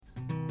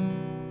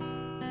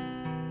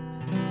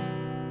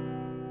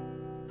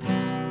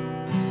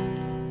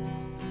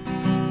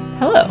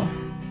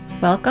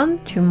Welcome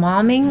to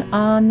Momming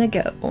on the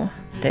Go.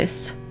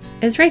 This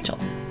is Rachel.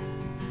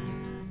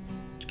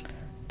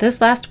 This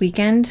last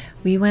weekend,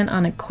 we went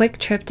on a quick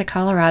trip to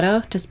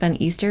Colorado to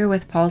spend Easter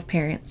with Paul's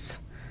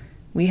parents.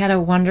 We had a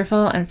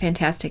wonderful and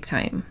fantastic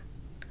time.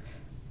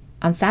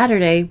 On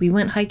Saturday, we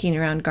went hiking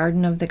around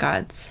Garden of the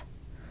Gods.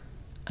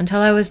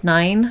 Until I was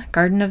 9,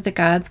 Garden of the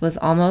Gods was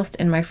almost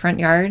in my front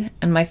yard,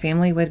 and my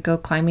family would go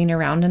climbing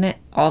around in it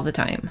all the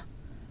time.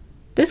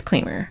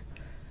 Disclaimer: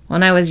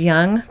 when I was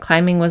young,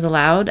 climbing was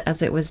allowed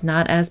as it was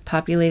not as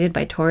populated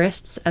by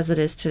tourists as it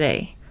is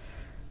today.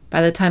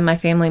 By the time my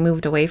family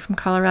moved away from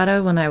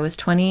Colorado when I was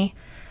 20,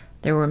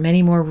 there were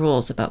many more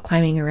rules about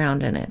climbing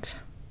around in it.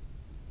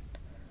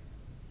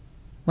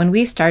 When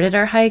we started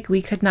our hike,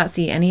 we could not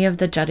see any of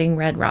the jutting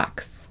red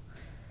rocks.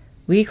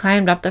 We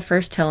climbed up the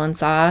first hill and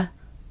saw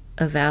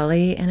a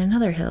valley and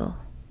another hill,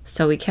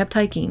 so we kept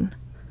hiking.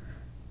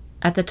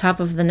 At the top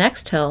of the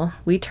next hill,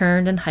 we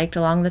turned and hiked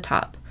along the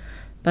top,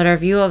 but our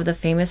view of the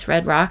famous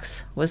red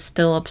rocks was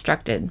still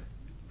obstructed.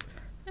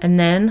 And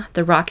then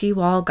the rocky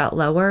wall got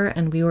lower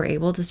and we were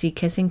able to see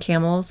kissing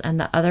camels and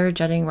the other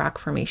jutting rock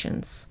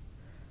formations.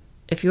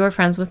 If you are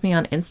friends with me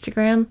on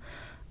Instagram,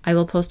 I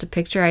will post a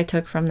picture I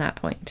took from that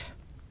point.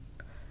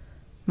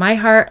 My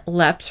heart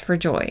leapt for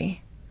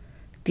joy.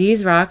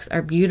 These rocks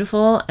are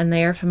beautiful and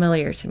they are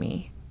familiar to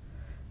me.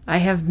 I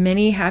have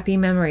many happy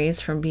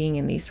memories from being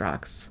in these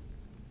rocks.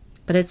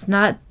 But it's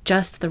not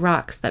just the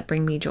rocks that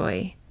bring me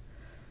joy.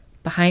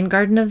 Behind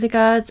Garden of the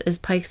Gods is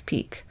Pikes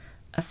Peak,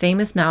 a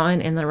famous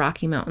mountain in the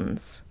Rocky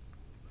Mountains.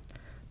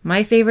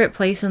 My favorite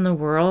place in the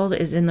world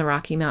is in the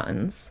Rocky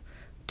Mountains,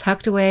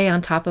 tucked away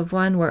on top of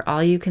one where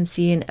all you can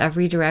see in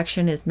every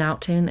direction is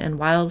mountain and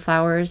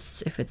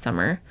wildflowers, if it's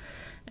summer,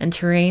 and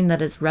terrain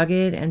that is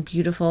rugged and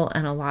beautiful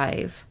and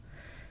alive.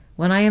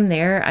 When I am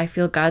there, I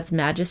feel God's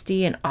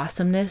majesty and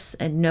awesomeness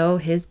and know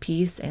His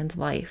peace and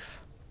life.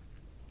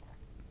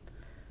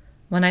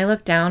 When I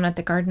looked down at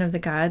the Garden of the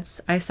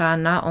Gods, I saw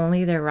not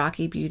only their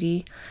rocky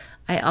beauty,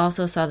 I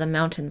also saw the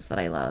mountains that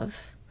I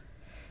love.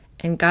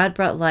 And God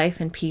brought life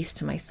and peace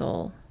to my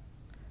soul.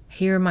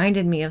 He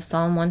reminded me of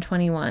Psalm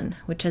 121,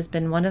 which has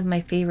been one of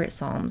my favorite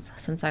psalms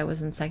since I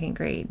was in 2nd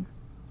grade.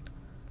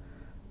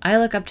 I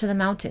look up to the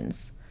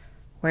mountains.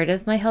 Where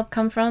does my help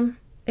come from?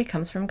 It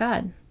comes from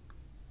God.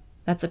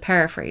 That's a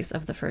paraphrase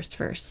of the first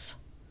verse.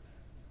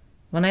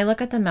 When I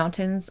look at the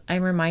mountains,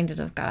 I'm reminded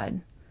of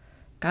God.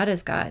 God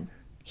is God.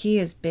 He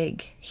is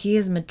big. He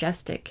is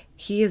majestic.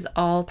 He is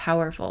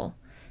all-powerful.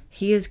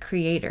 He is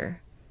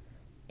creator.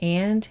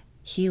 And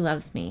He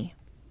loves me.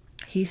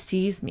 He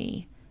sees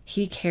me.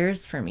 He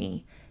cares for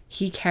me.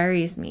 He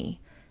carries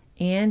me.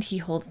 And He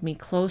holds me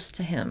close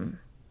to Him.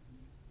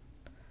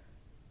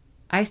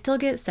 I still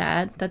get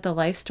sad that the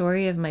life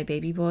story of my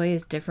baby boy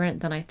is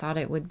different than I thought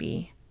it would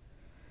be.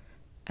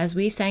 As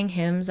we sang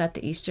hymns at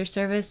the Easter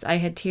service, I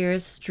had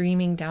tears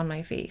streaming down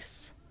my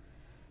face.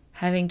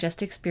 Having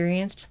just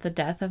experienced the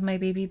death of my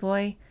baby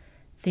boy,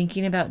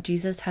 thinking about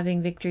Jesus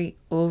having victory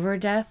over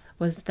death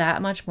was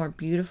that much more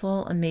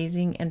beautiful,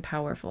 amazing, and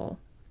powerful.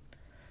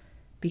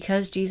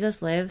 Because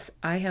Jesus lives,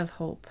 I have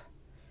hope.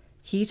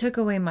 He took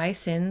away my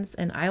sins,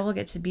 and I will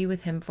get to be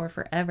with Him for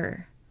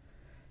forever.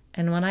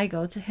 And when I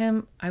go to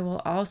Him, I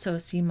will also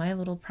see my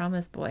little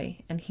promise boy,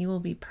 and he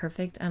will be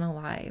perfect and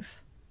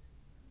alive.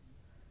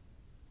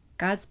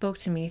 God spoke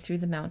to me through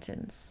the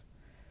mountains.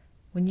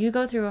 When you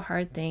go through a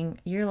hard thing,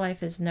 your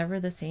life is never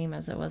the same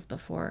as it was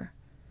before.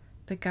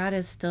 But God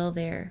is still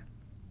there.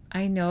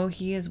 I know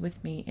He is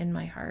with me in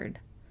my heart.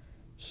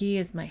 He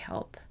is my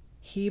help.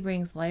 He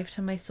brings life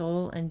to my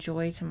soul and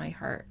joy to my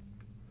heart.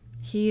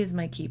 He is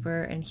my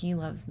keeper and He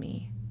loves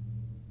me.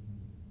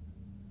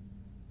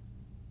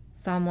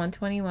 Psalm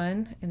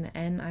 121 in the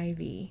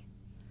NIV.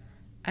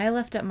 I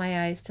lift up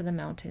my eyes to the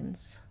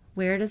mountains.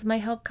 Where does my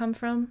help come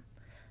from?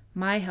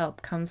 My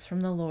help comes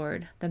from the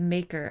Lord, the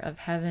maker of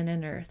heaven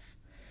and earth.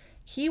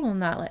 He will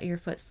not let your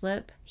foot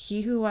slip.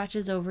 He who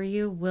watches over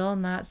you will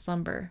not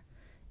slumber.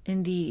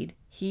 Indeed,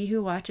 He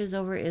who watches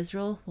over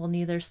Israel will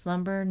neither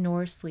slumber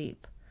nor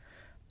sleep.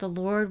 The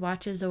Lord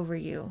watches over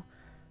you.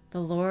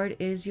 The Lord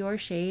is your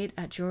shade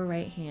at your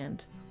right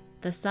hand.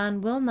 The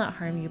sun will not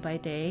harm you by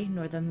day,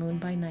 nor the moon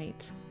by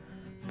night.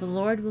 The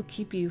Lord will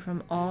keep you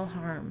from all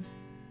harm.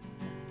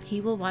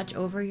 He will watch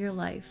over your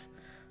life.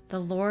 The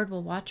Lord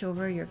will watch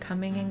over your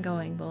coming and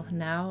going, both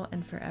now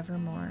and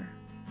forevermore.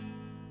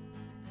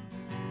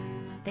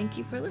 Thank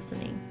you for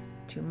listening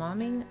to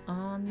Momming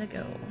on the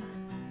Go.